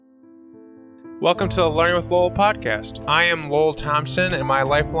Welcome to the Learning with Lowell podcast. I am Lowell Thompson, and my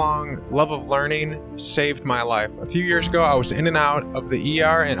lifelong love of learning saved my life. A few years ago, I was in and out of the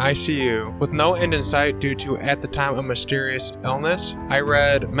ER and ICU with no end in sight due to, at the time, a mysterious illness. I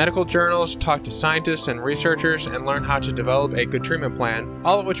read medical journals, talked to scientists and researchers, and learned how to develop a good treatment plan,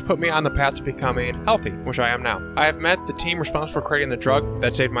 all of which put me on the path to becoming healthy, which I am now. I have met the team responsible for creating the drug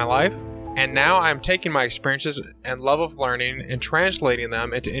that saved my life. And now I'm taking my experiences and love of learning and translating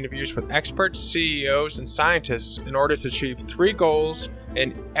them into interviews with experts, CEOs, and scientists in order to achieve 3 goals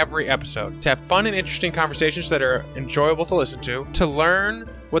in every episode. To have fun and interesting conversations that are enjoyable to listen to learn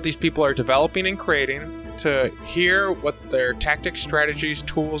what these people are developing and creating, to hear what their tactics, strategies,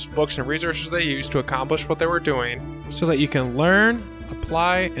 tools, books, and resources they use to accomplish what they were doing, so that you can learn,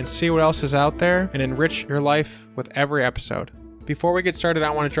 apply, and see what else is out there and enrich your life with every episode. Before we get started, I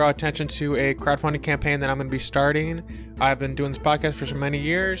want to draw attention to a crowdfunding campaign that I'm going to be starting. I've been doing this podcast for so many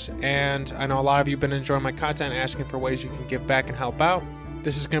years, and I know a lot of you have been enjoying my content, asking for ways you can give back and help out.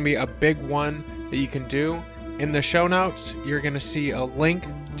 This is going to be a big one that you can do. In the show notes, you're going to see a link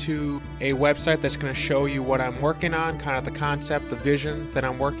to a website that's going to show you what I'm working on, kind of the concept, the vision that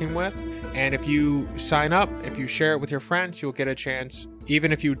I'm working with. And if you sign up, if you share it with your friends, you'll get a chance,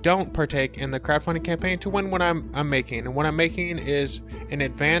 even if you don't partake in the crowdfunding campaign, to win what I'm making. And what I'm making is an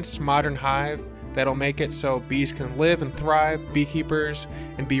advanced modern hive that'll make it so bees can live and thrive, beekeepers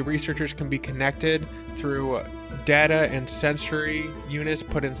and bee researchers can be connected through data and sensory units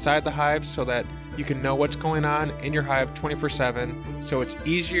put inside the hive so that you can know what's going on in your hive 24/7. So it's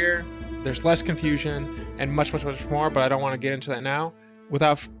easier, there's less confusion, and much more, but I don't want to get into that now.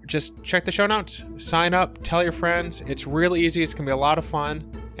 Just check the show notes, sign up, tell your friends. It's really easy. It's going to be a lot of fun,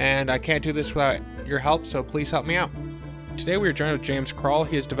 and I can't do this without your help, so please help me out. Today we are joined with James Krall.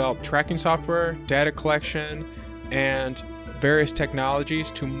 He has developed tracking software, data collection, and various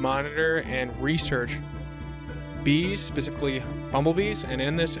technologies to monitor and research bees, specifically bumblebees. And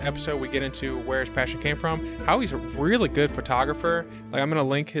in this episode, we get into where his passion came from, how he's a really good photographer. I'm going to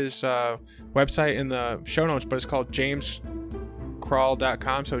link his website in the show notes, but it's called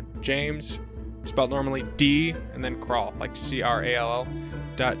jameskrall.com. So James, spelled normally D and then Krall, like CRALL.com.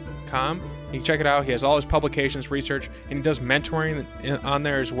 You can check it out. He has all his publications, research, and he does mentoring on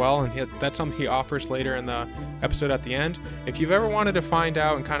there as well. And that's something he offers later in the episode at the end. If you've ever wanted to find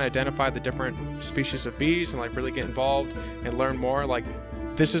out and kind of identify the different species of bees and really get involved and learn more,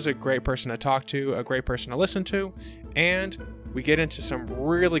 this is a great person to talk to, a great person to listen to. And we get into some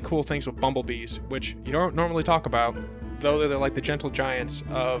really cool things with bumblebees, which you don't normally talk about, though they're like the gentle giants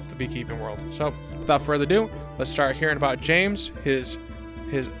of the beekeeping world. So without further ado, let's start hearing about James, his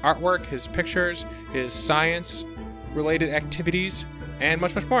artwork, his pictures, his science-related activities, and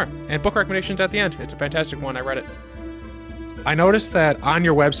much more. And book recommendations at the end. It's a fantastic one. I read it. I noticed that on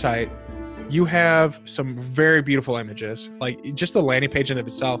your website, you have some very beautiful images. Just the landing page in of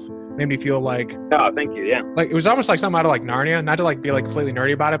itself made me feel like... Oh, thank you, yeah. It was almost like something out of Narnia. Not to be completely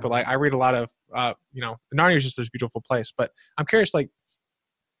nerdy about it, but I read a lot of, Narnia is just this beautiful place. But I'm curious,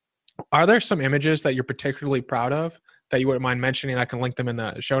 are there some images that you're particularly proud of that you wouldn't mind mentioning? I can link them in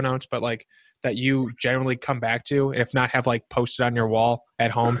the show notes, but that you generally come back to, if not have posted on your wall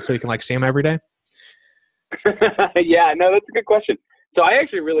at home so you can see them every day? Yeah, no, that's a good question. So I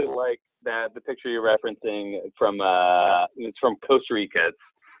actually really like the picture you're referencing from it's from Costa Rica. It's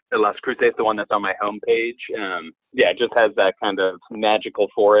the Las Cruces, the one that's on my homepage. It just has that kind of magical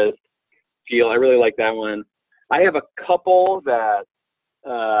forest feel. I really like that one. I have a couple that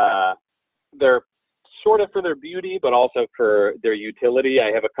they're sort of for their beauty, but also for their utility.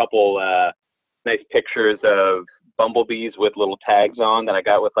 I have a couple nice pictures of bumblebees with little tags on that I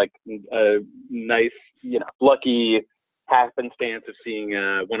got with a nice, lucky happenstance of seeing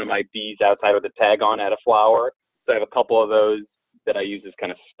one of my bees outside with a tag on at a flower. So I have a couple of those that I use as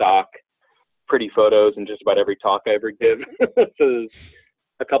kind of stock pretty photos in just about every talk I ever give. So there's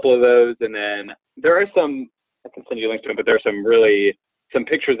a couple of those. And then there are some, I can send you links to them, but there are some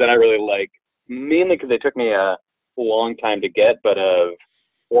pictures that I really like, mainly because they took me a long time to get, but of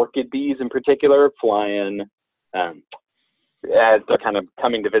orchid bees in particular flying as they're kind of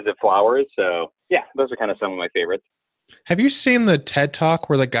coming to visit flowers. So yeah, those are kind of some of my favorites. Have you seen the TED Talk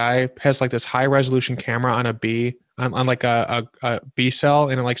where the guy has this high resolution camera on a bee, on a bee cell,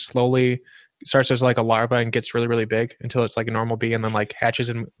 and it slowly starts as a larva and gets really, really big until it's a normal bee and then hatches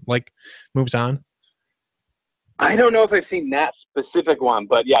and moves on? I don't know if I've seen that specific one,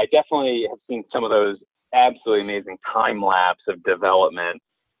 but yeah, I definitely have seen some of those absolutely amazing time lapse of development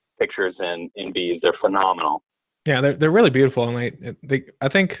pictures in bees. They're phenomenal. Yeah, they're really beautiful, and I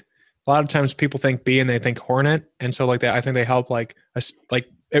think a lot of times people think bee and they think hornet, and so that I think they help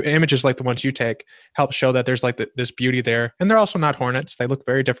images like the ones you take help show that there's like this beauty there, and they're also not hornets. They look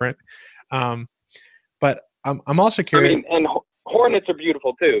very different. But I'm also curious. I mean, and hornets are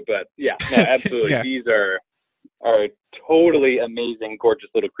beautiful too, but yeah, no, absolutely. Yeah. Bees are totally amazing, gorgeous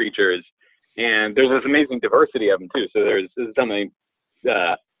little creatures, and there's this amazing diversity of them too. So this is something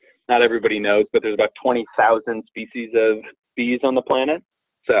not everybody knows, but there's about 20,000 species of bees on the planet.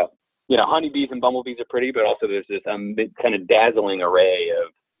 So, honeybees and bumblebees are pretty, but also there's this kind of dazzling array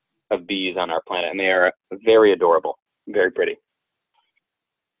of bees on our planet, and they are very adorable, very pretty.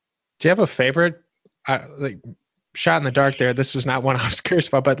 Do you have a favorite, like, shot in the dark there? This was not one I was curious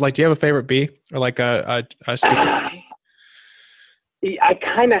about, but like, do you have a favorite bee or like a species? I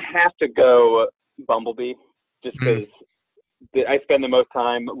kind of have to go bumblebee just because I spend the most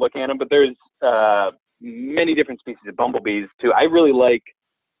time looking at them, but there's many different species of bumblebees too. I really like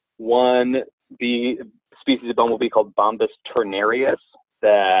one species of bumblebee called Bombus turnarius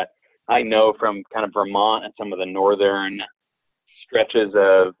that I know from kind of Vermont and some of the northern stretches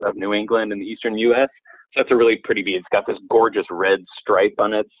of New England and the eastern U.S. So that's a really pretty bee. It's got this gorgeous red stripe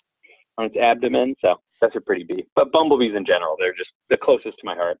on its abdomen. So that's a pretty bee. But bumblebees in general, they're just the closest to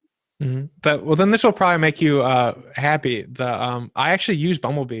my heart. Mm-hmm. Well, then this will probably make you happy. I actually use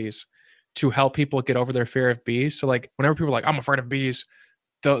bumblebees to help people get over their fear of bees. So like whenever people are like, I'm afraid of bees,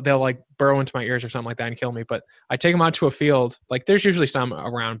 they'll like burrow into my ears or something like that and kill me. But I take them out to a field. Like there's usually some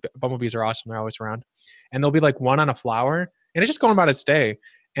around. Bumblebees are awesome. They're always around. And there'll be like one on a flower and it's just going about its day.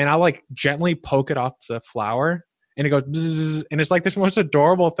 And I'll like gently poke it off the flower and it goes bzzz, and it's like this most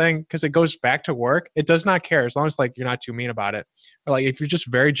adorable thing because it goes back to work. It does not care as long as like you're not too mean about it. Or like if you just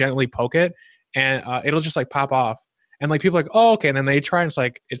very gently poke it and it'll just like pop off. And like people are like, oh, okay. And then they try and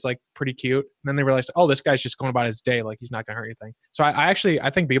it's like pretty cute. And then they realize, oh, this guy's just going about his day. Like he's not going to hurt anything. So I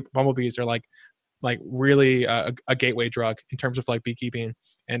think bumblebees are like really a gateway drug in terms of like beekeeping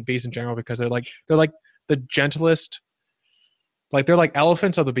and bees in general, because they're like the gentlest. Like they're like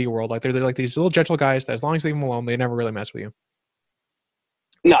elephants of the bee world. Like they're like these little gentle guys that as long as you leave them alone, they never really mess with you.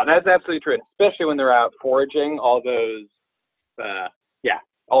 No, that's absolutely true. Especially when they're out foraging, all those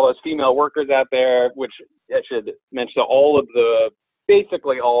female workers out there, which I should mention, so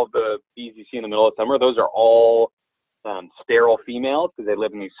basically all of the bees you see in the middle of summer, those are all sterile females because they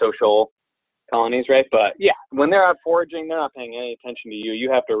live in these social colonies, right? But yeah, when they're out foraging, they're not paying any attention to you.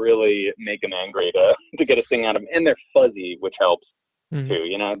 You have to really make them angry to get a sting out of them. And they're fuzzy, which helps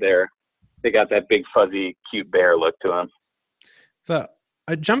too. They got that big fuzzy cute bear look to them.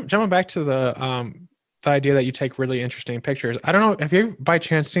 Jumping back to the idea that you take really interesting pictures. I don't know, have you by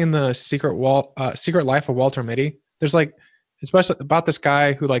chance seen the Secret Life of Walter Mitty? There's like, especially about this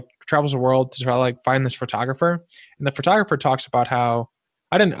guy who like travels the world to try to like find this photographer, and the photographer talks about how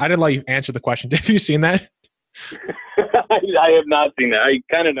I didn't let you answer the question. Have you seen that? I have not seen that. I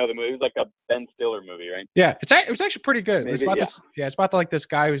kind of know the movie. It was like a Ben Stiller movie, right? Yeah, it was actually pretty good. Maybe, it's about it's about like this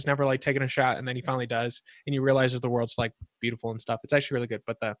guy who's never like taken a shot, and then he finally does, and he realizes the world's like beautiful and stuff. It's actually really good.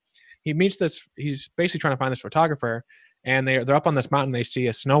 But he meets this. He's basically trying to find this photographer, and they're up on this mountain. They see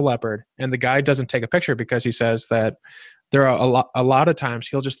a snow leopard, and the guy doesn't take a picture because he says that there are a lot of times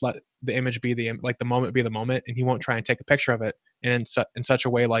he'll just let the image be the moment be the moment, and he won't try and take a picture of it, and in such a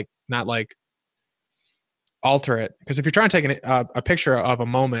way like not like alter it, because if you're trying to take a picture of a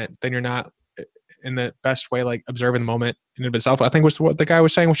moment, then you're not in the best way like observing the moment in of itself. I think was what the guy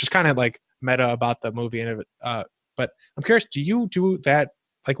was saying, which is kind of like meta about the movie and but I'm curious, do you do that?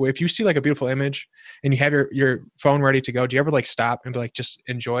 Like if you see like a beautiful image and you have your phone ready to go, do you ever like stop and be like just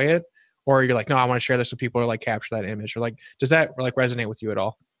enjoy it, or you're like, no, I want to share this with people, or like capture that image, or like does that like resonate with you at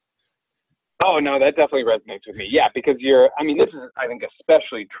all? Oh, no, that definitely resonates with me. Yeah, because this is, I think,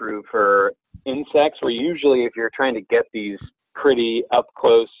 especially true for insects, where usually if you're trying to get these pretty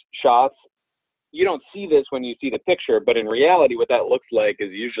up-close shots, you don't see this when you see the picture, but in reality, what that looks like is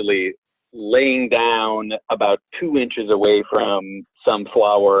usually laying down about 2 inches away from some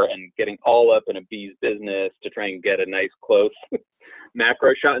flower and getting all up in a bee's business to try and get a nice close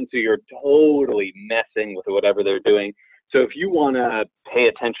macro shot. And so you're totally messing with whatever they're doing. So if you want to pay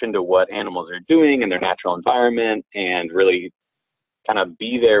attention to what animals are doing in their natural environment and really kind of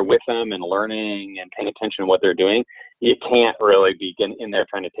be there with them and learning and paying attention to what they're doing, you can't really be in there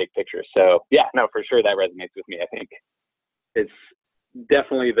trying to take pictures. So yeah, no, for sure that resonates with me. I think it's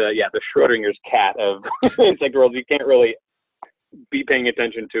definitely the Schrodinger's cat of insect world. You can't really be paying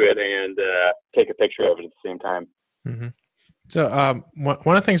attention to it and take a picture of it at the same time. Mm-hmm. So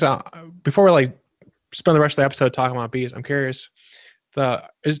one of the things before we like spend the rest of the episode talking about bees, I'm curious,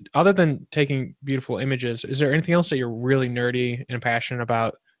 other than taking beautiful images, is there anything else that you're really nerdy and passionate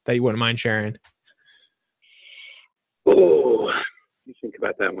about that you wouldn't mind sharing? Oh, me think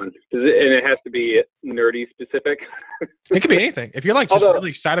about that one. And it has to be nerdy specific. It could be anything. If you're like just Although, really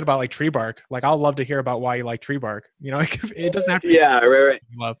excited about like tree bark, like I'll love to hear about why you like tree bark. You know, it doesn't have to be yeah, right.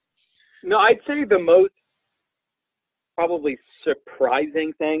 you love. No, I'd say the most probably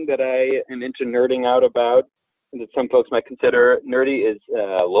surprising thing that I am into nerding out about, and that some folks might consider nerdy, is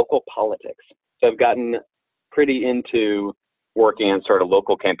local politics. So I've gotten pretty into working on sort of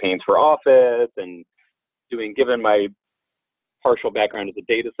local campaigns for office and given my partial background as a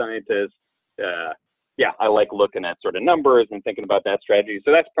data scientist, I like looking at sort of numbers and thinking about that strategy.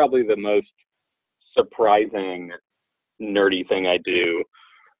 So that's probably the most surprising nerdy thing I do,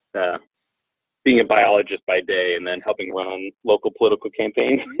 being a biologist by day and then helping run local political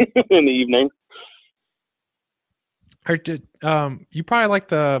campaigns in the evening. Or you probably like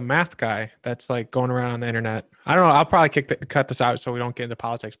the math guy that's like going around on the internet. I don't know. I'll probably cut this out so we don't get into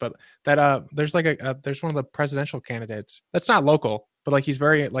politics. But that there's like there's one of the presidential candidates that's not local, but like he's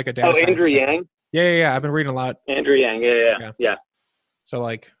very like a data. Oh, Andrew Yang. Yeah. I've been reading a lot. Andrew Yang. Yeah. So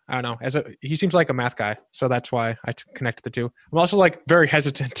like I don't know. He seems like a math guy, so that's why I connected the two. I'm also like very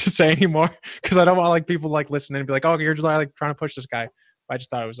hesitant to say anymore because I don't want like people like listening and be like, oh, you're just like trying to push this guy. But I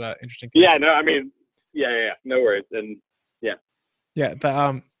just thought it was interesting. Yeah. No, I mean. Yeah. No worries. And yeah. Yeah.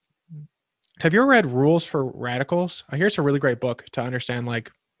 Have you ever read Rules for Radicals? I hear it's a really great book to understand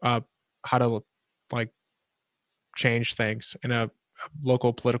like how to like change things in a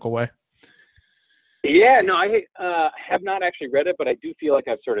local political way. Yeah, no, I have not actually read it, but I do feel like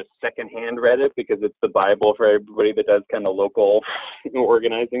I've sort of secondhand read it because it's the Bible for everybody that does kind of local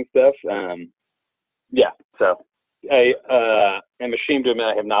organizing stuff. So I am ashamed to admit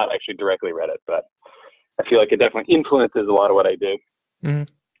I have not actually directly read it, but I feel like it definitely influences a lot of what I do. Mm-hmm.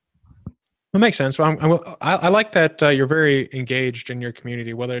 That makes sense. Well, I like that you're very engaged in your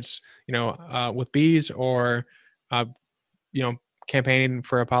community, whether it's with bees or campaigning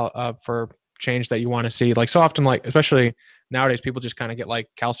for change that you want to see. Like so often, like especially nowadays, people just kind of get like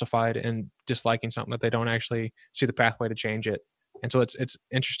calcified and disliking something that they don't actually see the pathway to change it. And so it's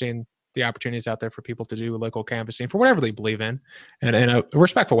interesting the opportunities out there for people to do local canvassing for whatever they believe in, and in a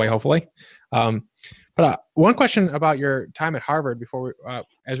respectful way, hopefully. But one question about your time at Harvard before we,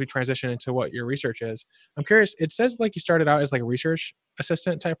 as we transition into what your research is, I'm curious. It says like you started out as like a research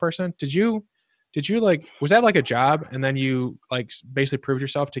assistant type person. Did you like, was that like a job and then you like basically proved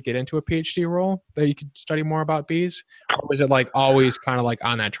yourself to get into a PhD role that you could study more about bees? Or was it like always kind of like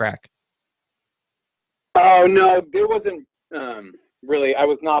on that track? Oh, no, there wasn't really, I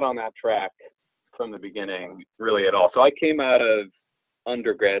was not on that track from the beginning really at all. So I came out of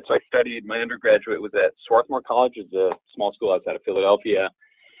undergrad. So I studied, my undergraduate was at Swarthmore College, is a small school outside of Philadelphia.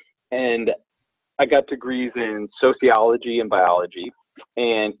 And I got degrees in sociology and biology.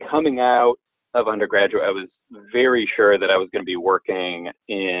 And coming out of undergraduate, I was very sure that I was going to be working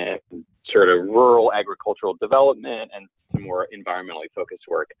in sort of rural agricultural development and some more environmentally focused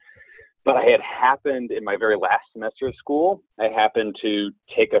work. But I had happened in my very last semester of school, I happened to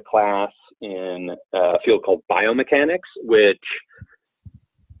take a class in a field called biomechanics, which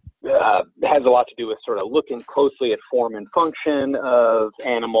has a lot to do with sort of looking closely at form and function of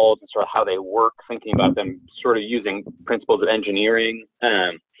animals and sort of how they work, thinking about them sort of using principles of engineering.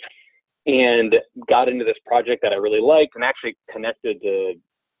 And got into this project that I really liked and actually connected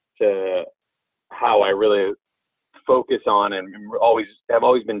to how I really focus on and have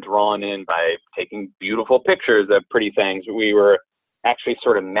always been drawn in by taking beautiful pictures of pretty things. We were actually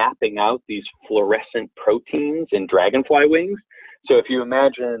sort of mapping out these fluorescent proteins in dragonfly wings. So if you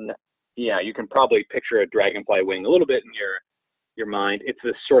imagine, you can probably picture a dragonfly wing a little bit in your mind. It's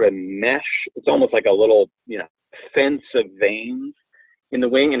this sort of mesh. It's almost like a little, fence of veins in the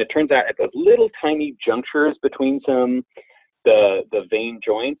wing. And it turns out at those little tiny junctures between the vein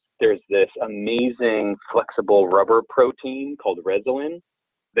joints, there's this amazing flexible rubber protein called resilin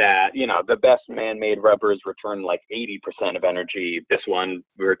that, the best man-made rubbers return like 80% of energy. This one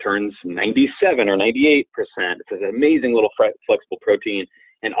returns 97 or 98%. It's an amazing little flexible protein.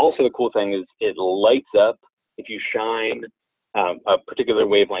 And also the cool thing is it lights up. If you shine a particular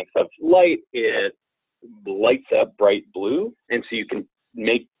wavelength of light, it lights up bright blue. And so you can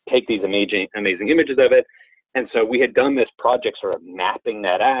take these amazing images of it. And so we had done this project sort of mapping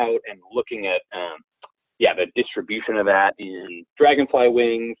that out and looking at the distribution of that in dragonfly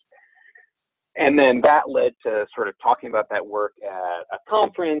wings. And then that led to sort of talking about that work at a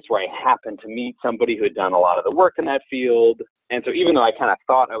conference where I happened to meet somebody who had done a lot of the work in that field. And so even though I kind of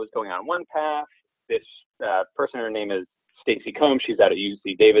thought I was going on one path, this person, her name is Stacy Combs. She's out at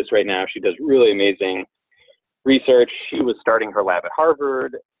UC Davis right now. She does really amazing research. She was starting her lab at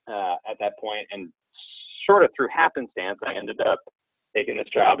Harvard at that point, and sort of through happenstance, I ended up taking this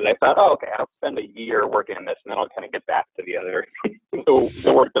job. And I thought, oh, okay, I'll spend a year working on this, and then I'll kind of get back to the other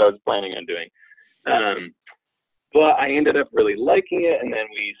the work that I was planning on doing. But I ended up really liking it, and then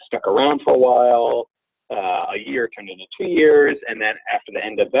we stuck around for a while. A year turned into 2 years, and then after the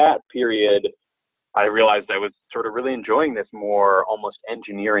end of that period, I realized I was sort of really enjoying this more almost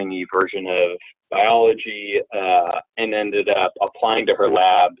engineering-y version of biology, and ended up applying to her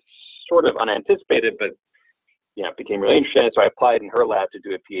lab, sort of unanticipated, but became really interested. So I applied in her lab to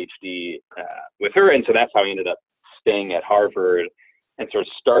do a PhD with her, and so that's how I ended up staying at Harvard and sort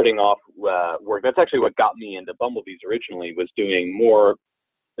of starting off work. That's actually what got me into bumblebees originally, was doing more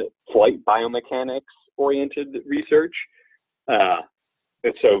flight biomechanics oriented research.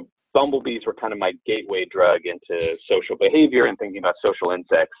 And so bumblebees were kind of my gateway drug into social behavior and thinking about social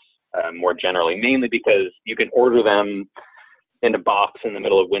insects more generally, mainly because you can order them in a box in the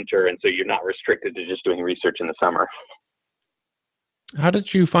middle of winter, and so you're not restricted to just doing research in the summer. How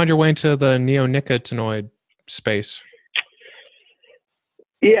did you find your way into the neonicotinoid space?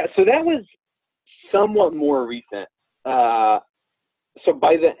 Yeah, so that was somewhat more recent. So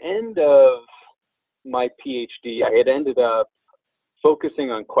by the end of my PhD, I had ended up focusing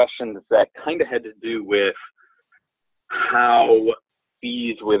on questions that kind of had to do with how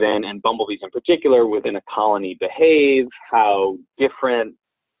bees within, and bumblebees in particular, within a colony behave, how different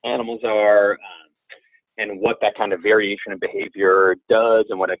animals are, and what that kind of variation of behavior does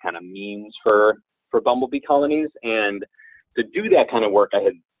and what it kind of means for bumblebee colonies. And to do that kind of work, I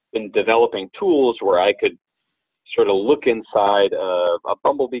had been developing tools where I could sort of look inside of a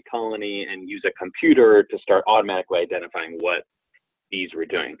bumblebee colony and use a computer to start automatically identifying what bees were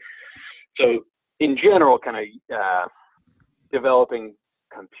doing. So in general, kind of developing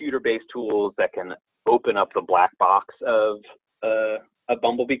computer-based tools that can open up the black box of a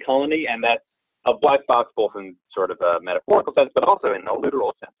bumblebee colony, and that's a black box both in sort of a metaphorical sense, but also in a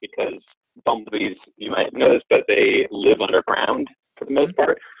literal sense, because bumblebees, you might know this, but they live underground for the most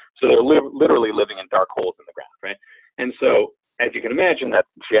part. So they're literally living in dark holes in the ground, right? And so, as you can imagine, that's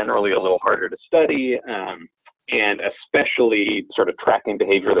generally a little harder to study, and especially sort of tracking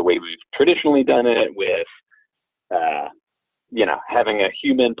behavior the way we've traditionally done it with, having a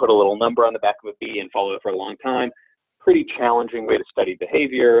human put a little number on the back of a bee and follow it for a long time. Pretty challenging way to study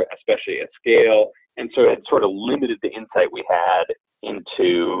behavior, especially at scale. And so it sort of limited the insight we had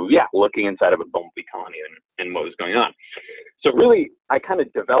into, looking inside of a bumblebee colony and what was going on. So really, I kind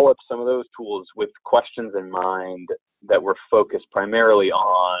of developed some of those tools with questions in mind that were focused primarily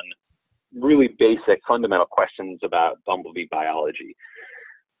on really basic fundamental questions about bumblebee biology.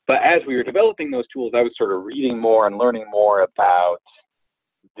 But as we were developing those tools, I was sort of reading more and learning more about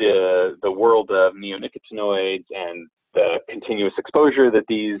the world of neonicotinoids and the continuous exposure that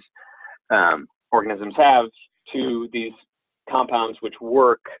these organisms have to these compounds, which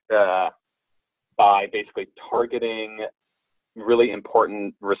work by basically targeting really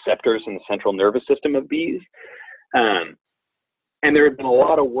important receptors in the central nervous system of bees. And there had been a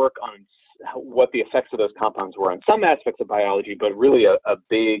lot of work on what the effects of those compounds were on some aspects of biology, but really a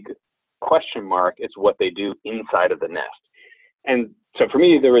big question mark is what they do inside of the nest. And so for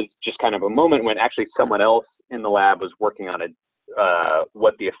me, there was just kind of a moment when actually someone else in the lab was working on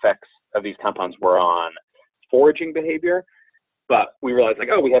what the effects of these compounds were on foraging behavior. But we realized,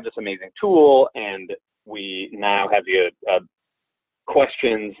 we have this amazing tool, and we now have the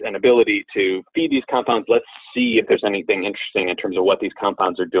questions and ability to feed these compounds. Let's see if there's anything interesting in terms of what these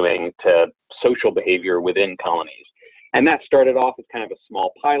compounds are doing to social behavior within colonies. And that started off as kind of a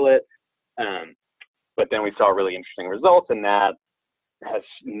small pilot, but then we saw really interesting results, and that has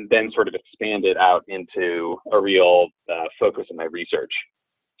then sort of expanded out into a real focus of my research.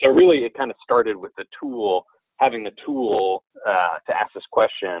 So really, it kind of started with the tool, having the tool to ask this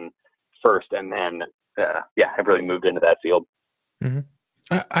question first, and then, I've really moved into that field.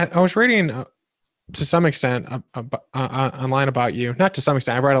 Mm-hmm. I was reading to some extent online about you. Not to some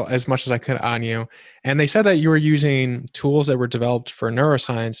extent, I read as much as I could on you. And they said that you were using tools that were developed for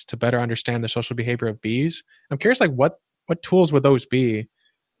neuroscience to better understand the social behavior of bees. I'm curious, what tools would those be?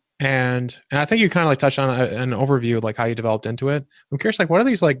 And I think you kind of touched on an overview of how you developed into it. I'm curious, what are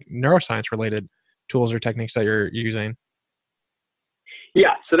these neuroscience related tools or techniques that you're using?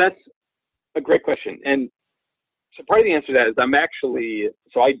 Yeah, so that's a great question. And so part of the answer to that is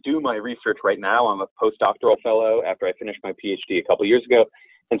I do my research right now. I'm a postdoctoral fellow after I finished my PhD a couple of years ago.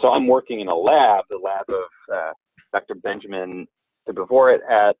 And so I'm working in a lab, the lab of Dr. Benjamin de Beauvoret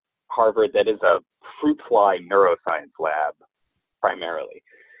at Harvard, that is a fruit fly neuroscience lab primarily.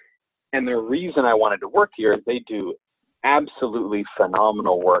 And the reason I wanted to work here is they do absolutely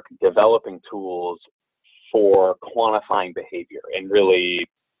phenomenal work developing tools for quantifying behavior in really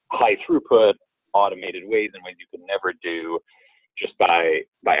high throughput, automated ways, in ways you could never do just by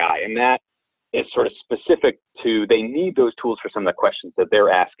eye. And that is sort of specific to, they need those tools for some of the questions that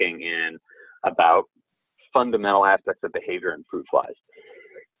they're asking in about fundamental aspects of behavior in fruit flies.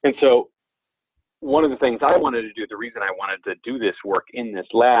 And so one of the things I wanted to do, the reason I wanted to do this work in this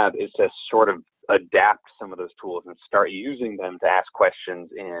lab, is to sort of adapt some of those tools and start using them to ask questions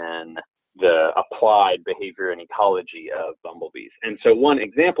in the applied behavior and ecology of bumblebees. And so one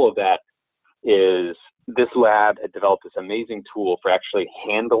example of that is this lab had developed this amazing tool for actually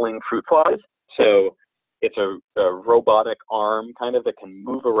handling fruit flies. So it's a robotic arm kind of that can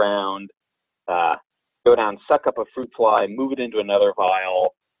move around, go down, suck up a fruit fly, move it into another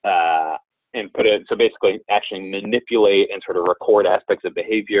vial, and put it, so basically actually manipulate and sort of record aspects of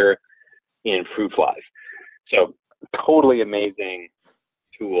behavior in fruit flies. So totally amazing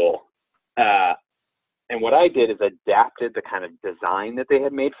tool. And what I did is adapted the kind of design that they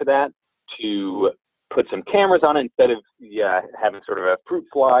had made for that to put some cameras on it. Instead of having sort of a fruit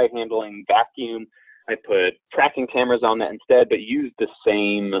fly handling vacuum, I put tracking cameras on that instead, but used the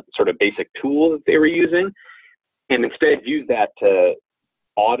same sort of basic tool that they were using, and instead used that to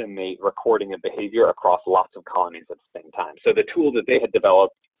automate recording of behavior across lots of colonies at the same time. So the tool that they had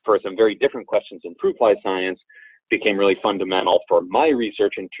developed for some very different questions in fruit fly science became really fundamental for my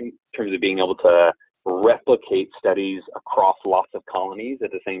research in terms of being able to replicate studies across lots of colonies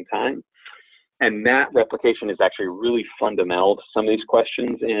at the same time. And that replication is actually really fundamental to some of these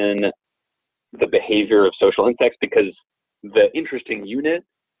questions in the behavior of social insects, because the interesting unit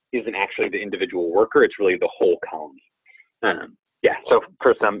isn't actually the individual worker, it's really the whole colony. So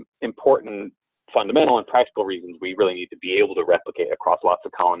for some important fundamental and practical reasons, we really need to be able to replicate across lots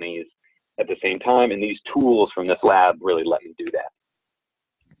of colonies at the same time, and these tools from this lab really let me do that.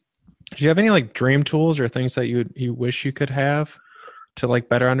 Do you have any like dream tools or things that you wish you could have to like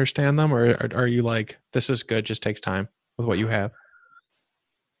better understand them, or are you like, this is good, just takes time with what you have?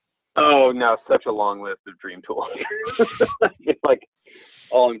 Oh no, such a long list of dream tools. Like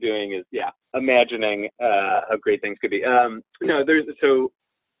all I'm doing is imagining how great things could be. No,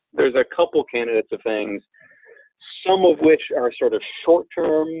 there's a couple candidates of things, some of which are sort of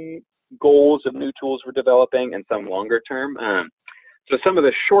short-term goals of new tools we're developing, and some longer term. So some of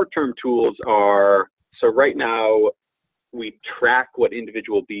the short-term tools are, so right now we track what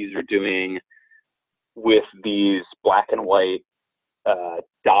individual bees are doing with these black and white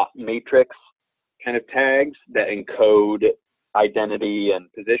dot matrix kind of tags that encode identity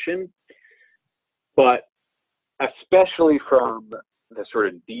and position. But especially from the sort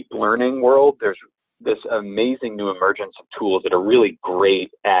of deep learning world, there's this amazing new emergence of tools that are really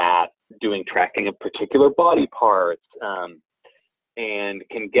great at doing tracking of particular body parts, and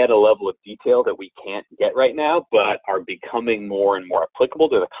can get a level of detail that we can't get right now, but are becoming more and more applicable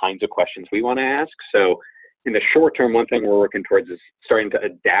to the kinds of questions we want to ask. So in the short term, one thing we're working towards is starting to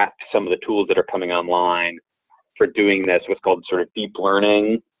adapt some of the tools that are coming online for doing this, what's called sort of deep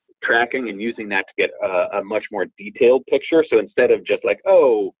learning tracking, and using that to get a much more detailed picture. So instead of just like,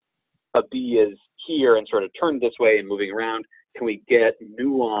 oh, a bee is here and sort of turned this way and moving around, can we get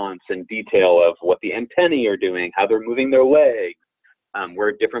nuance and detail of what the antennae are doing, how they're moving their legs,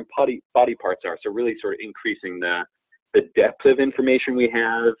 where different body parts are. So really sort of increasing the depth of information we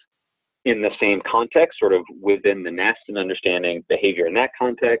have in the same context, sort of within the nest, and understanding behavior in that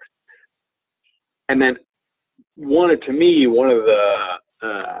context. And then one of the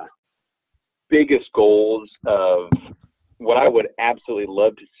biggest goals of what I would absolutely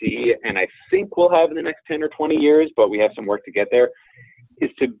love to see, and I think we'll have in the next 10 or 20 years, but we have some work to get there,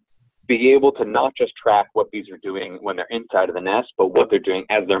 is to be able to not just track what bees are doing when they're inside of the nest, but what they're doing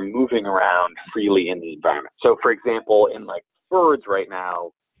as they're moving around freely in the environment. So for example, in like birds right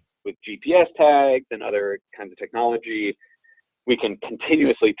now, with GPS tags and other kinds of technology, we can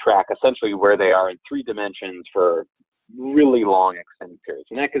continuously track essentially where they are in 3 dimensions for really long extended periods.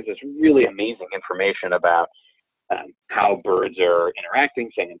 And that gives us really amazing information about how birds are interacting,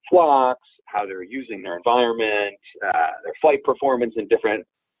 say in flocks, how they're using their environment, their flight performance in different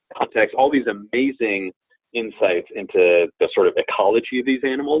contexts, all these amazing insights into the sort of ecology of these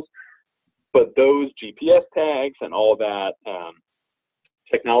animals. But those GPS tags and all that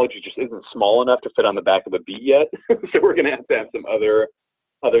technology just isn't small enough to fit on the back of a bee yet. So we're going to have some other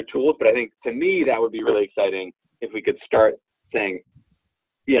tools. But I think, to me, that would be really exciting if we could start saying,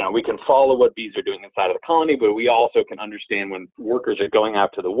 we can follow what bees are doing inside of the colony, but we also can understand when workers are going out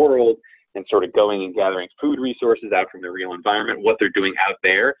to the world and sort of going and gathering food resources out from the real environment, what they're doing out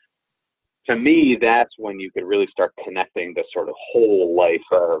there. To me, that's when you could really start connecting the sort of whole life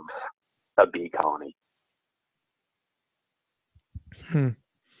of a bee colony. Hmm.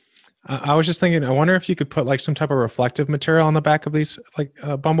 I was just thinking, I wonder if you could put like some type of reflective material on the back of these like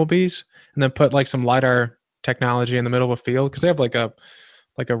bumblebees, and then put like some lidar technology in the middle of a field, because they have like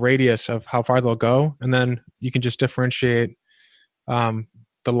a radius of how far they'll go, and then you can just differentiate um,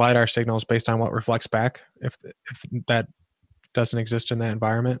 the lidar signals based on what reflects back. If that doesn't exist in that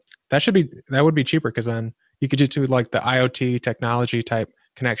environment, that would be cheaper, because then you could just do like the IoT technology type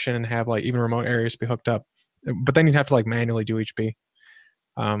connection and have like even remote areas be hooked up. But then you'd have to like manually do each bee.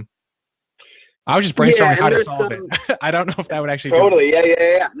 Um, I was just Yeah, brainstorming how and to there's solve it. some I don't know if that would actually do it. totally,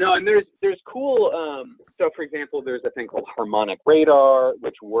 yeah. No, and there's cool. So for example, there's a thing called harmonic radar,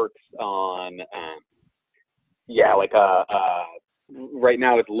 which works on like right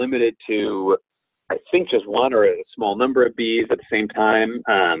now it's limited to I think just one or a small number of bees at the same time.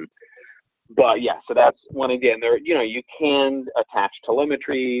 But yeah, so that's one again. There, you can attach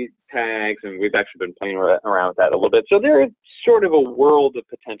telemetry tags, and we've actually been playing around with that a little bit. So there is sort of a world of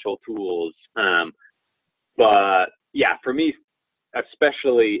potential tools. But yeah, for me,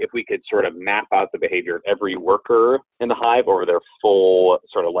 especially if we could sort of map out the behavior of every worker in the hive over their full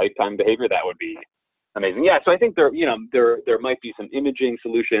sort of lifetime behavior, that would be amazing. Yeah, so I think there might be some imaging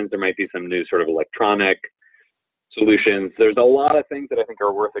solutions. There might be some new sort of electronic solutions. There's a lot of things that I think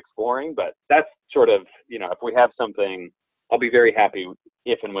are worth exploring, but that's sort of, if we have something, I'll be very happy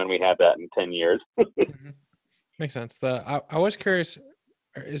if and when we have that in 10 years. Mhm. Makes sense. I was curious,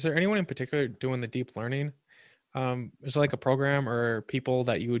 is there anyone in particular doing the deep learning? Is there like a program or people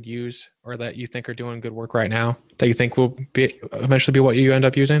that you would use or that you think are doing good work right now that you think will be eventually be what you end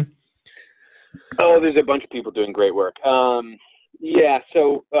up using? Oh, there's a bunch of people doing great work. Yeah,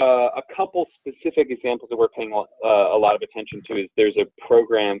 so a couple specific examples that we're paying a lot of attention to is there's a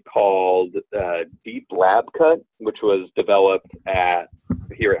program called Deep Lab Cut, which was developed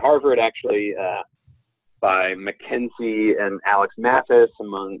here at Harvard, actually, by Mackenzie and Alex Mathis,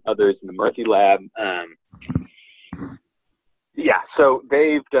 among others in the Murphy Lab. Yeah, so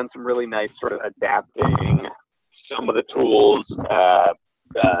they've done some really nice sort of adapting some of the tools,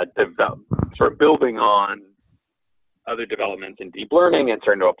 sort of building on other developments in deep learning and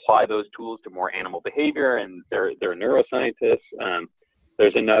starting to apply those tools to more animal behavior, and they're neuroscientists.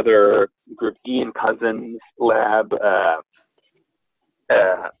 There's another group, Ian Cousins' lab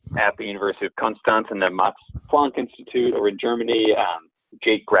at the University of Konstanz and the Max Planck Institute over in Germany.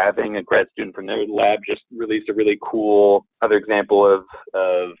 Jake Graving, a grad student from their lab, just released a really cool other example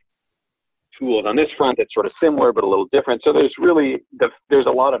of tools on this front that's sort of similar but a little different. So there's a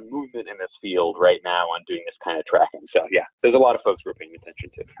lot of movement in this field right now on doing this kind of tracking. So yeah, there's a lot of folks we're paying attention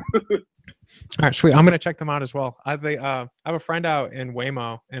to. All right, sweet. I'm going to check them out as well. I have a friend out in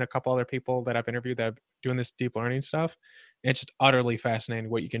Waymo and a couple other people that I've interviewed that are doing this deep learning stuff. It's just utterly fascinating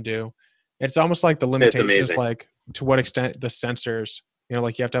what you can do. It's almost like the limitation is like to what extent the sensors,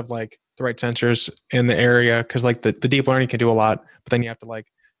 like you have to have like the right sensors in the area, because like the deep learning can do a lot, but then you have to like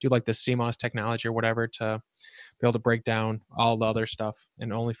do like the CMOS technology or whatever to be able to break down all the other stuff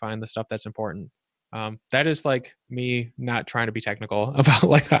and only find the stuff that's important. That is like me not trying to be technical about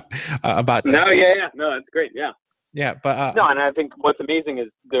about no, that's great, yeah, but no, and I think what's amazing is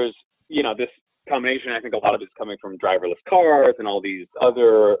there's this combination. I think a lot of it's coming from driverless cars and all these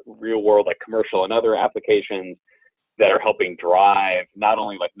other real world like commercial and other applications that are helping drive not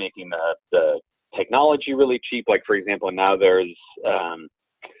only like making the technology really cheap, like for example now there's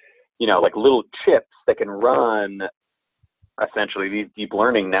like little chips that can run essentially these deep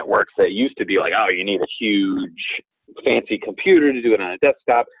learning networks that used to be like, oh, you need a huge fancy computer to do it on a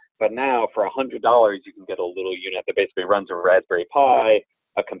desktop. But now for $100, you can get a little unit that basically runs a Raspberry Pi,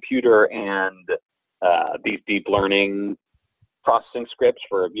 a computer, and these deep learning processing scripts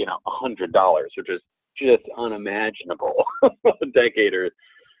for, $100, which is just unimaginable a decade or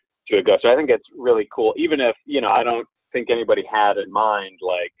two ago. So I think it's really cool, even if, I don't think anybody had in mind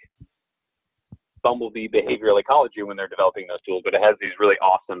like bumblebee behavioral ecology when they're developing those tools, but it has these really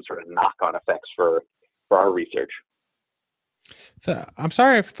awesome sort of knock-on effects for our research. So I'm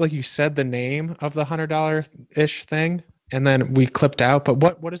sorry if like you said the name of the $100-ish thing and then we clipped out, but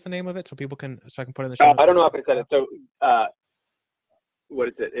what is the name of it so I can put it in the show notes? I don't know if I said it. So what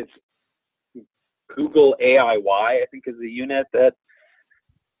is it? It's Google AIY, I think is the unit that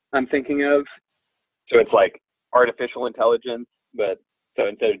I'm thinking of. So it's like artificial intelligence, but so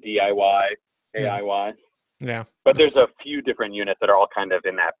instead of DIY, AIY. Yeah. But there's a few different units that are all kind of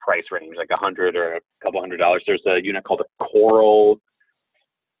in that price range, like $100 or a couple $100. There's a unit called a Coral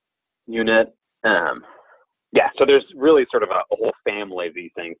unit. Yeah, so there's really sort of a whole family of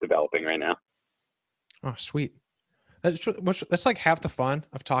these things developing right now. Oh, sweet. That's like half the fun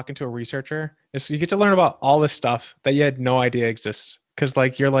of talking to a researcher is you get to learn about all this stuff that you had no idea exists. Cause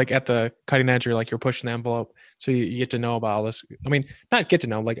like you're like at the cutting edge, you're pushing the envelope. So you get to know about all this. I mean, not get to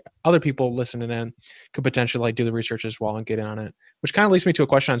know, like other people listening in could potentially like do the research as well and get in on it. Which kind of leads me to a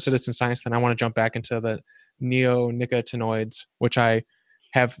question on citizen science. Then I want to jump back into the neonicotinoids, which I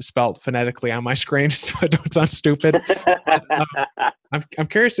have spelt phonetically on my screen so I don't sound stupid. But, I'm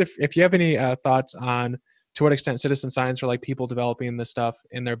curious if you have any thoughts on to what extent citizen science or like people developing this stuff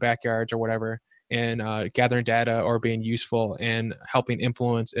in their backyards or whatever and gathering data or being useful and helping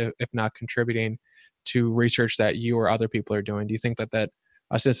influence, if not contributing to research that you or other people are doing. Do you think that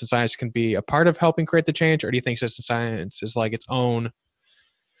citizen science can be a part of helping create the change, or do you think citizen science is like its own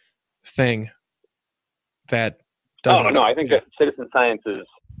thing that doesn't? Oh, no, I think that citizen science is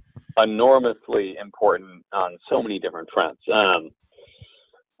enormously important on so many different fronts.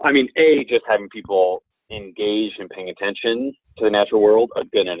 I mean, just having people engaged and paying attention to the natural world are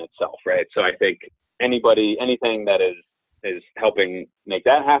good in itself, right? So I think anything that is helping make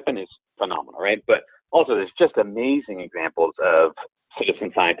that happen is phenomenal, right? But also there's just amazing examples of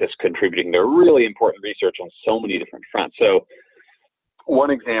citizen scientists contributing to really important research on so many different fronts. So one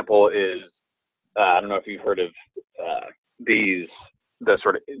example is, I don't know if you've heard of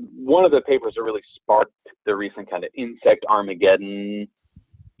one of the papers that really sparked the recent kind of insect Armageddon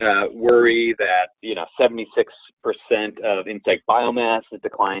worry that 76% of insect biomass has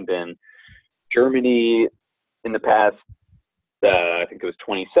declined in Germany in the past I think it was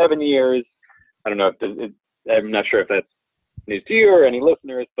 27 years. I don't know if I'm not sure if that's news to you or any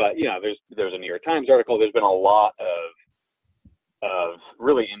listeners, but there's a New York Times article. There's been a lot of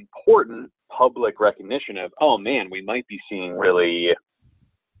really important public recognition of, oh man, we might be seeing really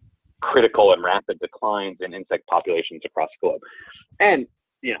critical and rapid declines in insect populations across the globe. And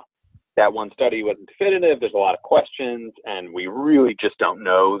that one study wasn't definitive. There's a lot of questions, and we really just don't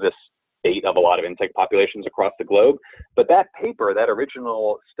know the state of a lot of insect populations across the globe. But that paper, that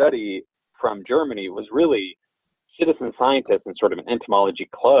original study from Germany, was really citizen scientists and sort of an entomology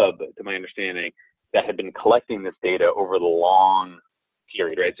club, to my understanding, that had been collecting this data over the long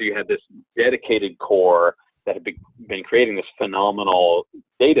period, right? So you had this dedicated core that had been creating this phenomenal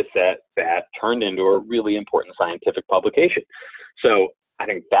data set that turned into a really important scientific publication. So I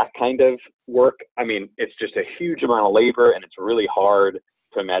think that kind of work, I mean, it's just a huge amount of labor, and it's really hard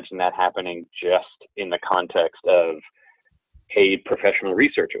to imagine that happening just in the context of paid professional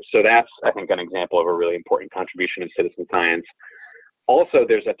researchers. So that's, I think, an example of a really important contribution of citizen science. Also,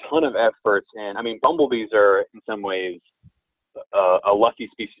 there's a ton of efforts bumblebees are in some ways a lucky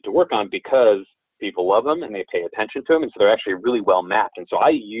species to work on because people love them and they pay attention to them, and so they're actually really well mapped. And so I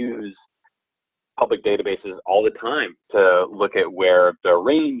use public databases all the time to look at where the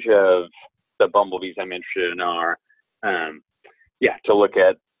range of the bumblebees I'm interested in are, to look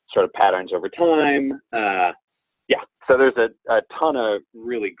at sort of patterns over time. So there's a ton of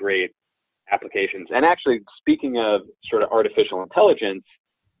really great applications. And actually, speaking of sort of artificial intelligence,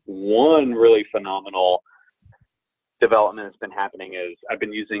 one really phenomenal development that's been happening is I've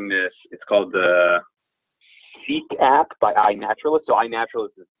been using this, it's called the Seek app by iNaturalist. So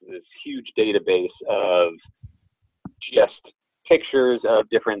iNaturalist is this huge database of just pictures of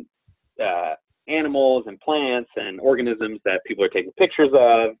different animals and plants and organisms that people are taking pictures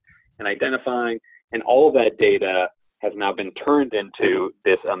of and identifying. And all of that data has now been turned into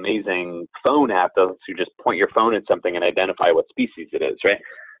this amazing phone app that lets you just point your phone at something and identify what species it is, right?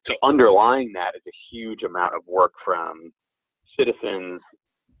 So underlying that is a huge amount of work from citizens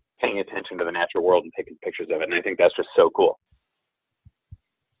paying attention to the natural world and taking pictures of it. And I think that's just so cool.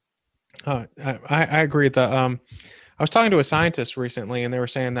 I agree. I was talking to a scientist recently, and they were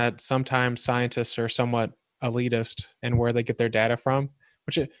saying that sometimes scientists are somewhat elitist in where they get their data from,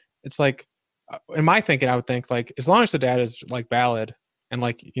 which it's like, in my thinking, I would think like, as long as the data is like valid and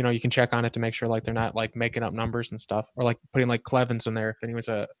like, you can check on it to make sure like they're not like making up numbers and stuff, or like putting like Clevens in there if anyone's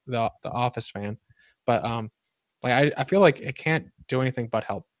the Office fan. But I feel like it can't do anything but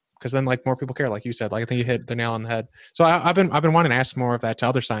help, because then like more people care, like you said. Like I think you hit the nail on the head. So I've been wanting to ask more of that to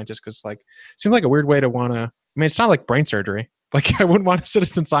other scientists, because like it seems like a weird way to want to. I mean, it's not like brain surgery. Like I wouldn't want a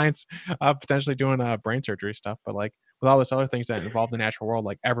citizen science potentially doing brain surgery stuff, but like with all this other things that involve the natural world,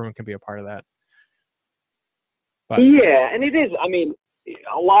 like everyone can be a part of that. But yeah, and it is. I mean,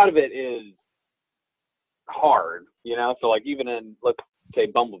 a lot of it is hard, So like even in, let's say,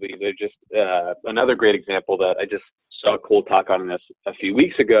 bumblebees, they're just another great example that I just saw a cool talk on this a few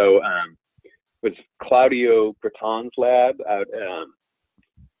weeks ago. Was Claudio Breton's lab out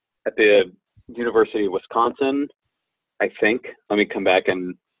at the University of Wisconsin, I think. Let me come back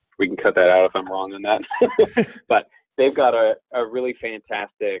and we can cut that out if I'm wrong on that. But they've got a really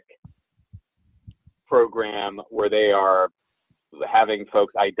fantastic program where they are having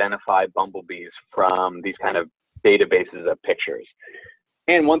folks identify bumblebees from these kind of databases of pictures.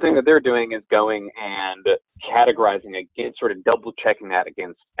 And one thing that they're doing is going and categorizing against, sort of double checking that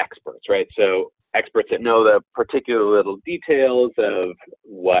against experts, right? So experts that know the particular little details of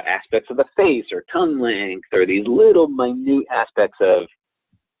what aspects of the face or tongue length or these little minute aspects of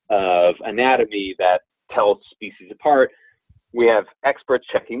anatomy that tell species apart. We have experts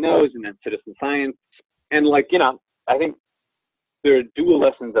checking those, and then citizen science. And like, you know, I think there are dual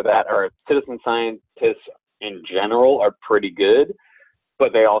lessons of that. Are citizen scientists in general are pretty good,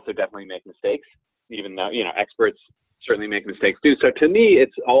 but they also definitely make mistakes, even though, you know, experts certainly make mistakes too. So to me,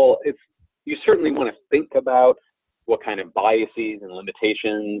 you certainly want to think about what kind of biases and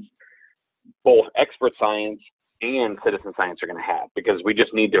limitations both expert science and citizen science are going to have, because we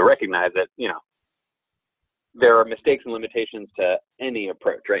just need to recognize that, you know, there are mistakes and limitations to any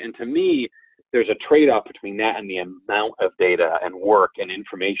approach, right? And to me, there's a trade-off between that and the amount of data and work and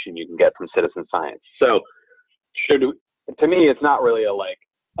information you can get from citizen science. So to me, it's not really a like,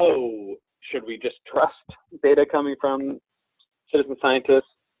 oh, should we just trust data coming from citizen scientists?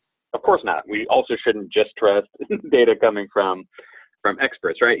 Of course not. We also shouldn't just trust data coming from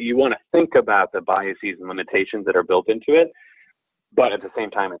experts, right? You want to think about the biases and limitations that are built into it, but at the same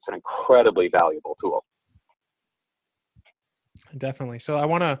time, it's an incredibly valuable tool. Definitely. So I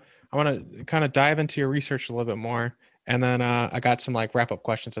want to kind of dive into your research a little bit more, and then I got some like wrap up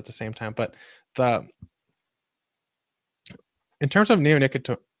questions at the same time. But in terms of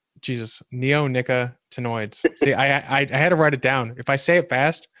neonicotinoids. See, I had to write it down. If I say it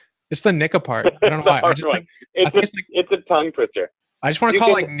fast, it's the nica part. I don't know why. I just think it's a tongue twister. I just want to call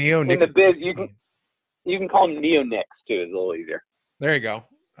it like neonicotinoids. In the biz, you can call them neonics too. It's a little easier. There you go.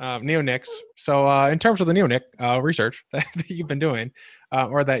 Neonics. So in terms of the neonic research that you've been doing,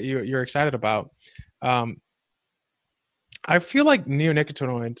 or that you're excited about, I feel like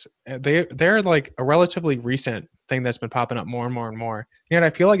neonicotinoids, they're like a relatively recent thing that's been popping up more and more and more. And I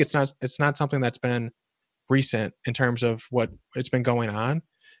feel like it's not something that's been recent in terms of what it's been going on.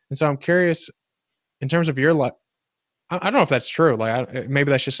 And so I'm curious, in terms of your life, I don't know if that's true. Like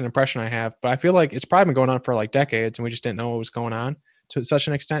maybe that's just an impression I have, but I feel like it's probably been going on for like decades, and we just didn't know what was going on to such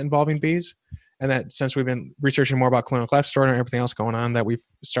an extent involving bees. And that since we've been researching more about colonial collapse disorder and everything else going on, that we've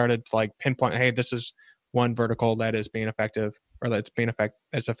started to like pinpoint, hey, this is one vertical that is being effective, or that's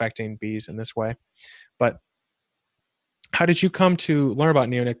affecting bees in this way. But how did you come to learn about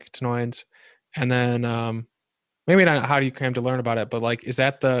neonicotinoids? And then maybe not how do you come to learn about it, but like, is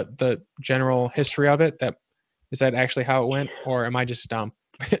that the general history of it? Is that actually how it went, or am I just dumb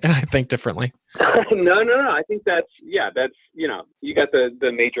and I think differently? No. I think that's, you know, you got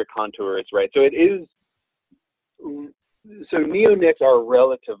the major contours, right? So it is, so neonics are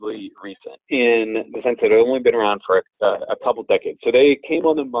relatively recent in the sense that they've only been around for a couple decades. So they came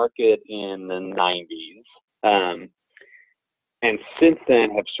on the market in the 90s. And since then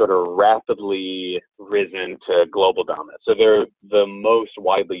have sort of rapidly risen to global dominance. So they're the most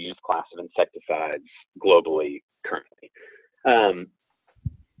widely used class of insecticides globally currently.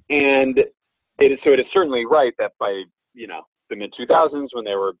 And it is certainly right that by, you know, the mid 2000s, when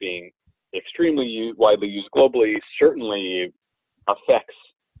they were being extremely widely used globally, certainly effects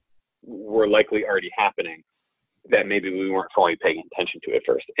were likely already happening that maybe we weren't fully paying attention to at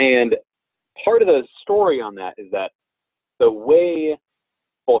first. And part of the story on that is that the way,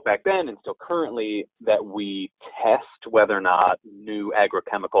 both back then and still currently, that we test whether or not new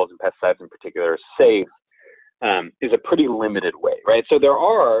agrochemicals and pesticides in particular are safe is a pretty limited way, right? So there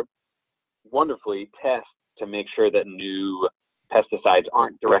are wonderfully tests to make sure that new pesticides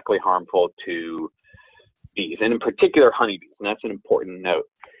aren't directly harmful to bees, and in particular honeybees, and that's an important note.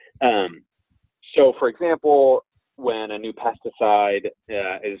 So for example, when a new pesticide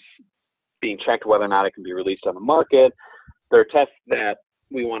is being checked whether or not it can be released on the market, there are tests that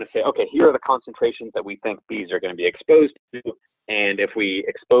we want to say, okay, here are the concentrations that we think bees are going to be exposed to. And if we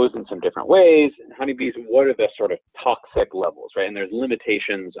expose in some different ways, honeybees, what are the sort of toxic levels, right? And there's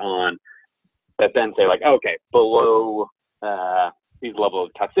limitations on that then say like, okay, below these levels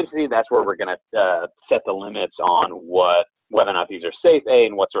of toxicity, that's where we're going to set the limits on whether or not these are safe,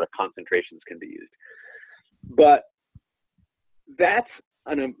 and what sort of concentrations can be used. But that's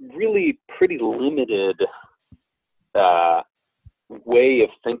a really pretty limited way of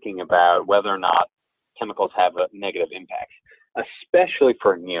thinking about whether or not chemicals have a negative impact, especially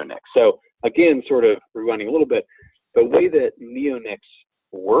for neonics. So again, sort of rewinding a little bit, the way that neonics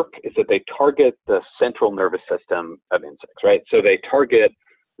work is that they target the central nervous system of insects, right? So they target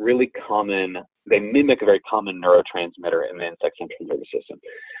really common, they mimic a very common neurotransmitter in the insect central nervous system.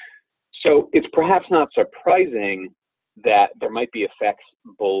 So it's perhaps not surprising that there might be effects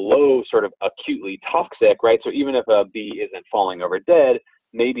below sort of acutely toxic, right? So even if a bee isn't falling over dead,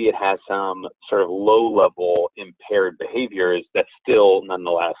 maybe it has some sort of low-level impaired behaviors that still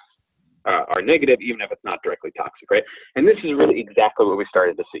nonetheless are negative, even if it's not directly toxic, right? And this is really exactly what we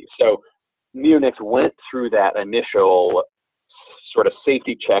started to see. So Neonics went through that initial sort of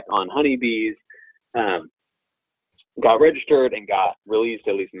safety check on honeybees, got registered and got released,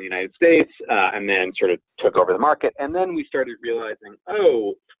 at least in the United States, and then sort of took over the market. And then we started realizing,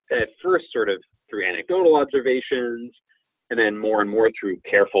 at first sort of through anecdotal observations, and then more and more through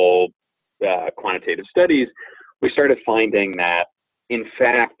careful quantitative studies, we started finding that, in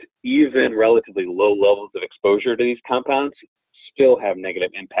fact, even relatively low levels of exposure to these compounds still have negative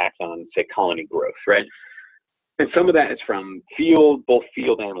impacts on, say, colony growth, right? And some of that is from both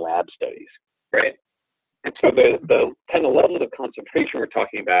field and lab studies, right? And so the kind of levels of concentration we're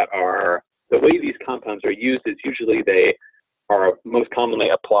talking about are, the way these compounds are used is usually they are most commonly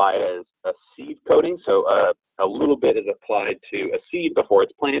applied as a seed coating. So a little bit is applied to a seed before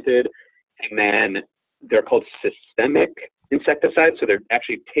it's planted, and then they're called systemic insecticides. So they're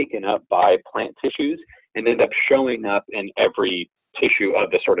actually taken up by plant tissues and end up showing up in every tissue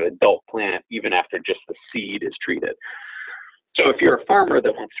of the sort of adult plant, even after just the seed is treated. So if you're a farmer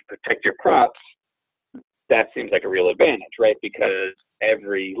that wants to protect your crops, that seems like a real advantage, right? Because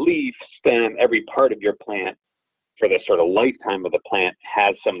every leaf, stem, every part of your plant for the sort of lifetime of the plant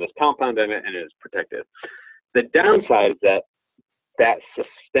has some of this compound in it and is protected. The downside is that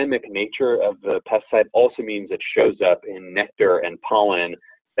systemic nature of the pesticide also means it shows up in nectar and pollen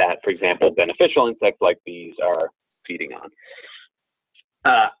that, for example, beneficial insects like bees are feeding on.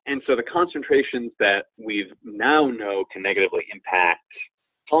 And so the concentrations that we now know can negatively impact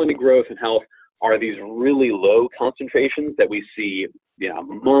colony growth and health are these really low concentrations that we see,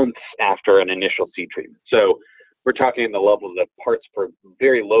 months after an initial seed treatment. So we're talking in the levels of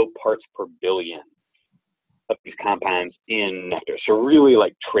very low parts per billion of these compounds in nectar. So really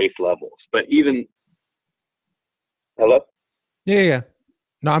like trace levels. But even, hello? Yeah.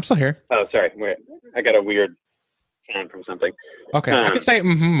 No, I'm still here. Oh, sorry. I got a weird sound from something. Okay, I can say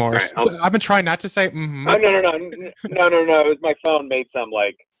more. Right, I've been trying not to say mm-hmm. Oh, no. It was my phone made some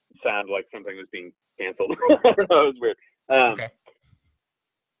sound like something was being canceled. I don't know, it was weird. Okay.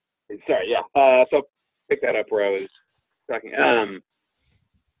 Sorry, yeah. So pick that up where I was talking.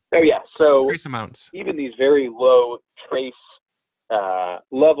 So trace amounts. Even these very low trace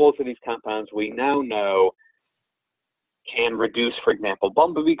levels of these compounds, we now know can reduce, for example,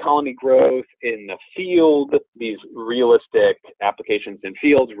 bumblebee colony growth in the field. These realistic applications in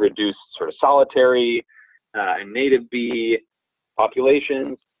fields reduce sort of solitary and native bee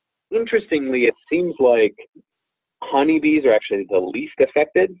populations. Interestingly, it seems like honeybees are actually the least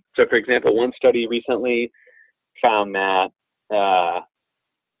affected. So, for example, one study recently found that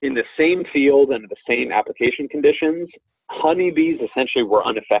in the same field and the same application conditions, honeybees essentially were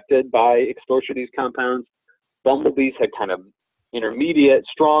unaffected by exposure to these compounds. Bumblebees had kind of intermediate,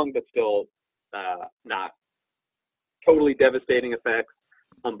 strong, but still not totally devastating effects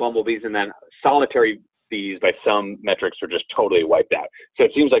on bumblebees. And then solitary bees, by some metrics, were just totally wiped out. So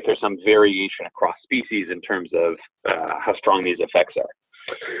it seems like there's some variation across species in terms of how strong these effects are.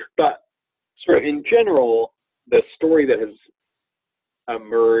 But sort of in general, the story that has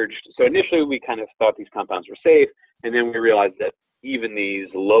emerged, so initially we kind of thought these compounds were safe, and then we realized that even these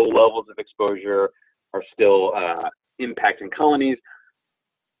low levels of exposure are still impacting colonies.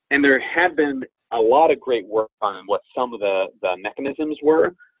 And there had been a lot of great work on what some of the mechanisms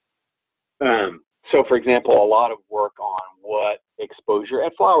were. So, for example, a lot of work on what exposure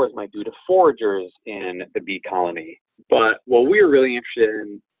at flowers might do to foragers in the bee colony. But what we were really interested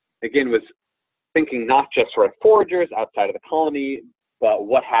in, again, was thinking not just sort of foragers outside of the colony, but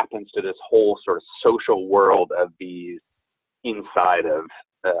what happens to this whole sort of social world of bees inside of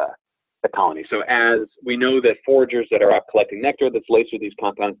the colony. So as we know that foragers that are out collecting nectar that's laced with these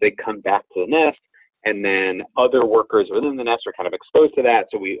compounds, they come back to the nest, and then other workers within the nest are kind of exposed to that.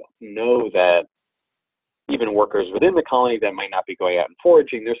 So we know that even workers within the colony that might not be going out and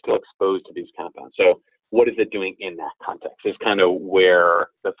foraging, they're still exposed to these compounds. So what is it doing in that context is kind of where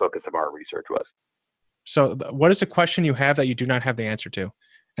the focus of our research was. So what is a question you have that you do not have the answer to?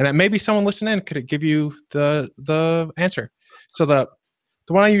 And that maybe someone listening could give you the answer. So the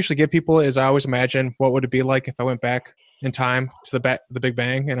one I usually give people is I always imagine what would it be like if I went back in time to the Big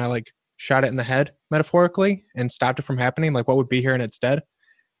Bang and I shot it in the head metaphorically and stopped it from happening. Like what would be here in its stead?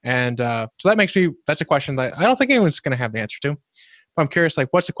 And so that's a question that I don't think anyone's going to have the answer to. I'm curious, like,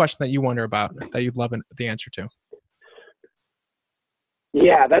 what's the question that you wonder about that you'd love the answer to?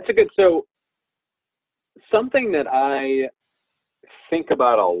 Yeah, that's a good. So something that I think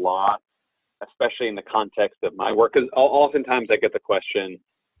about a lot, especially in the context of my work, because oftentimes I get the question,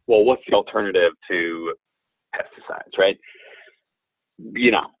 well, what's the alternative to pesticides, right?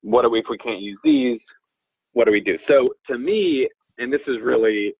 What do we, if we can't use these, what do we do? So to me, and this is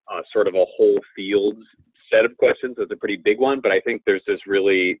really sort of a whole fields set of questions, it's a pretty big one, but I think there's this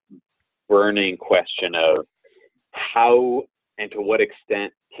really burning question of how and to what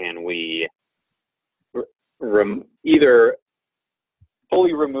extent can we either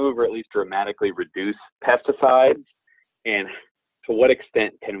fully remove or at least dramatically reduce pesticides, and to what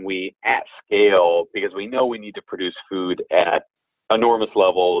extent can we at scale, because we know we need to produce food at enormous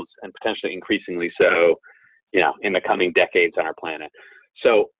levels and potentially increasingly so, in the coming decades on our planet.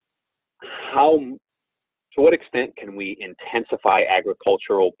 So to what extent can we intensify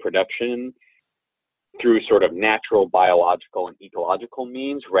agricultural production through sort of natural, biological, and ecological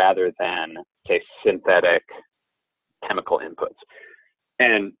means rather than, say, synthetic chemical inputs?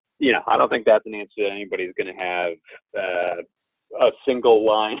 And, I don't think that's an answer that anybody's going to have a single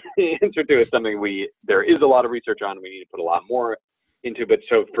line answer to. It's something there is a lot of research on, we need to put a lot more into. But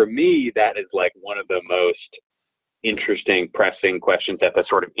so for me, that is like one of the most interesting, pressing questions at the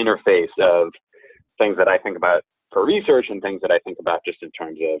sort of interface of things that I think about for research and things that I think about just in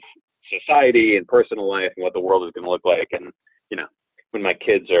terms of society and personal life and what the world is going to look like. And, when my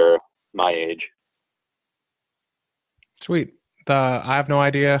kids are my age. Sweet. I have no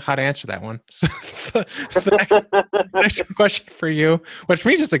idea how to answer that one. So the next question for you, which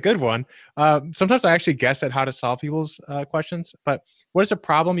means it's a good one. Sometimes I actually guess at how to solve people's questions, but what is a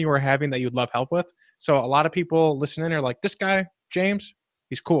problem you were having that you'd love help with? So a lot of people listening are like, this guy, James,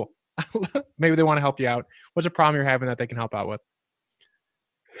 he's cool. Maybe they want to help you out. What's a problem you're having that they can help out with?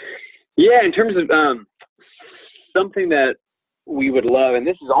 Yeah, in terms of something that we would love, and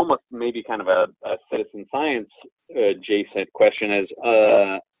this is almost maybe kind of a citizen science adjacent question, is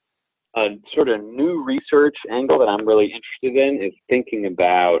a sort of new research angle that I'm really interested in is thinking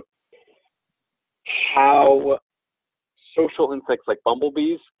about how social insects like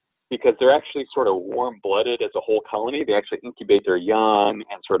bumblebees, because they're actually sort of warm-blooded as a whole colony, they actually incubate their young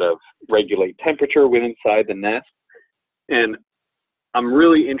and sort of regulate temperature within inside the nest. And I'm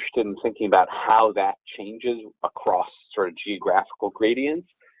really interested in thinking about how that changes across sort of geographical gradients.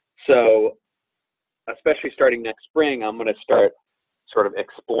 So especially starting next spring, I'm going to start sort of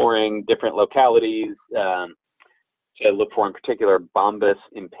exploring different localities to look for, in particular, Bombus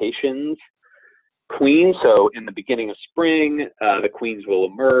impatiens queens. So in the beginning of spring, the queens will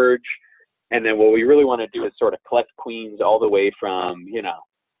emerge. And then what we really want to do is sort of collect queens all the way from,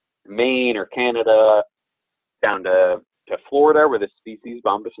 Maine or Canada down to Florida, where the species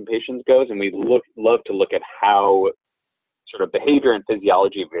Bombus impatiens goes. And we love to look at how sort of behavior and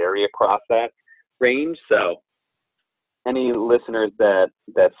physiology vary across that range. So any listeners that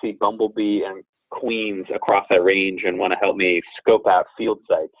see bumblebee and queens across that range and want to help me scope out field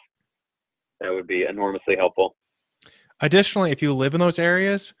sites, that would be enormously helpful. Additionally, if you live in those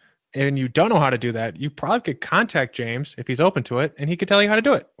areas and you don't know how to do that, you probably could contact James if he's open to it, and he could tell you how to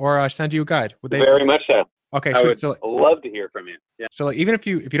do it, or send you a guide. Would they? Very much so. Okay, I would love to hear from you. Yeah. So like, even if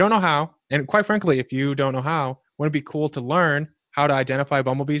you don't know how, and quite frankly, if you don't know how, wouldn't it be cool to learn how to identify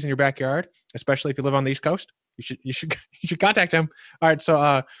bumblebees in your backyard, especially if you live on the East Coast? You should contact him. All right.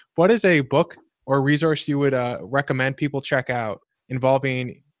 So what is a book or resource you would recommend people check out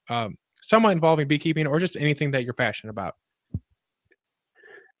involving somewhat involving beekeeping, or just anything that you're passionate about?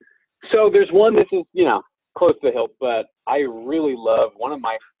 So there's one, this is, close to the hilt, but I really love, one of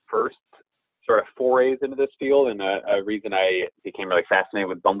my first sort of forays into this field, and a reason I became really fascinated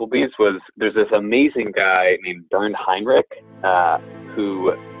with bumblebees was there's this amazing guy named Bernd Heinrich,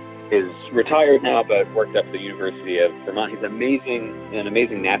 who is retired now, but worked up at the University of Vermont. He's an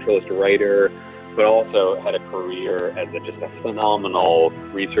amazing naturalist, writer, but also had a career as just a phenomenal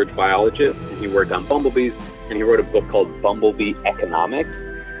research biologist. And he worked on bumblebees, and he wrote a book called Bumblebee Economics,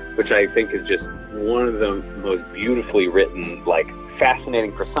 which I think is just one of the most beautifully written,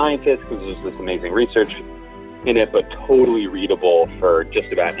 fascinating for scientists because there's this amazing research in it, but totally readable for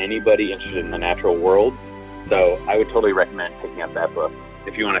just about anybody interested in the natural world. So I would totally recommend picking up that book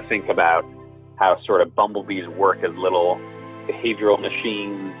if you want to think about how sort of bumblebees work as little behavioral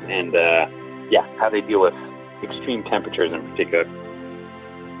machines and how they deal with extreme temperatures in particular.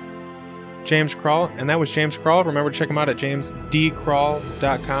 James Krall, and that was James Krall. Remember to check him out at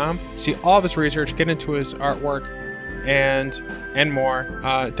jamesdkrall.com. See all of his research, get into his artwork, and more.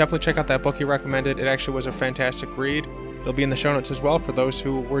 Definitely check out that book he recommended. It actually was a fantastic read. It'll be in the show notes as well for those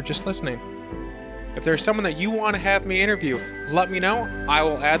who were just listening. If there's someone that you want to have me interview, let me know. I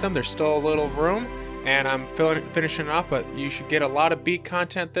will add them. There's still a little room, and I'm finishing off, but you should get a lot of bee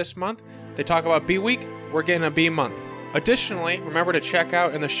content this month. They talk about Bee Week. We're getting a bee month. Additionally, remember to check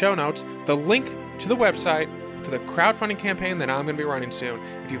out in the show notes the link to the website for the crowdfunding campaign that I'm going to be running soon.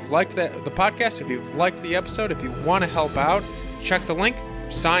 If you've liked the podcast, if you've liked the episode, if you want to help out, check the link,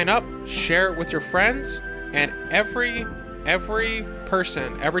 sign up, share it with your friends, and every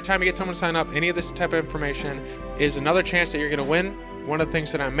person, every time you get someone to sign up, any of this type of information is another chance that you're going to win. One of the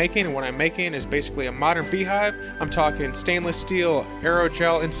things that I'm making, and what I'm making is basically a modern beehive. I'm talking stainless steel,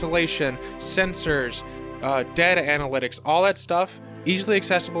 aerogel insulation, sensors, data analytics, all that stuff, easily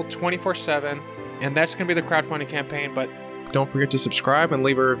accessible 24/7, and that's going to be the crowdfunding campaign. But don't forget to subscribe and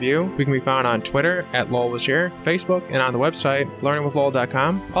leave a review. We can be found on Twitter @LowellWasHere, Facebook, and on the website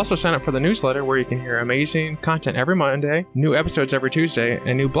learningwithlowell.com. Also sign up for the newsletter where you can hear amazing content every Monday, new episodes every Tuesday,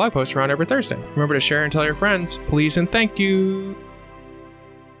 and new blog posts around every Thursday. Remember to share and tell your friends. Please and thank you.